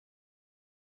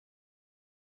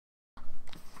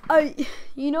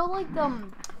You know, like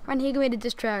when Higa made a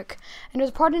diss track, and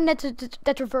there's part in it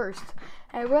that's reversed.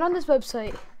 And I went on this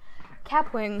website,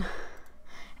 Capwing,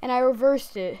 and I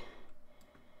reversed it.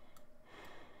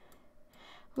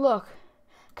 Look,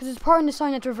 because it's part in the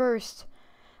song that's reversed.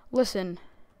 Listen.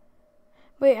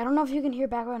 Wait, I don't know if you can hear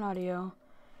background audio.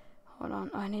 Hold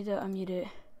on, I need to unmute it.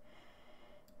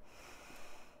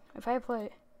 If I play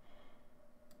it.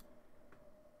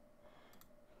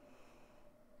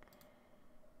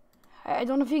 I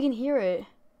don't know if you can hear it.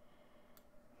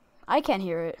 I can't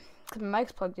hear it because my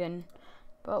mic's plugged in.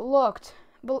 But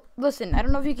listen, I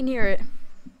don't know if you can hear it.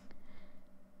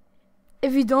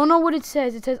 If you don't know what it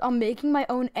says I'm making my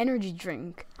own energy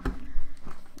drink.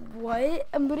 What?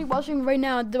 I'm literally watching right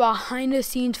now the behind the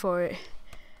scenes for it.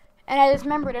 And I just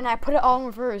remembered and I put it all in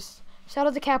reverse. Shout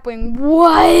out to Capwing.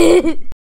 What?